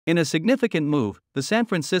In a significant move, the San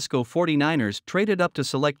Francisco 49ers traded up to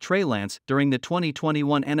select Trey during the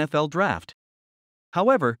 2021 NFL Draft.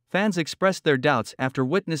 However, fans expressed their doubts after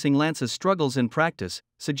witnessing Lance's struggles in practice,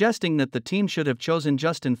 suggesting that the team should have chosen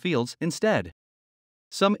Justin Fields instead.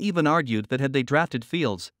 Some even argued that had they drafted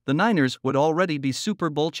Fields, the Niners would already be Super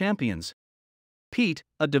Bowl champions. Pete,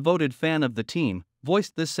 a devoted fan of the team,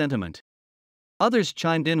 voiced this sentiment. Others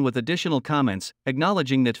chimed in with additional comments,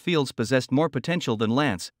 acknowledging that Fields possessed more potential than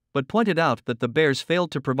Lance, but pointed out that the Bears failed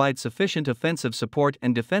to provide sufficient offensive support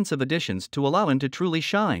and defensive additions to allow him to truly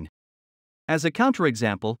shine. As a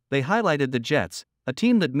counterexample, they highlighted the Jets, a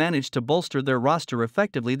team that managed to bolster their roster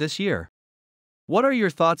effectively this year. What are your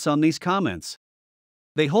thoughts on these comments?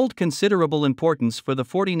 They hold considerable importance for the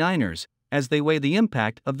 49ers, as they weigh the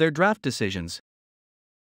impact of their draft decisions.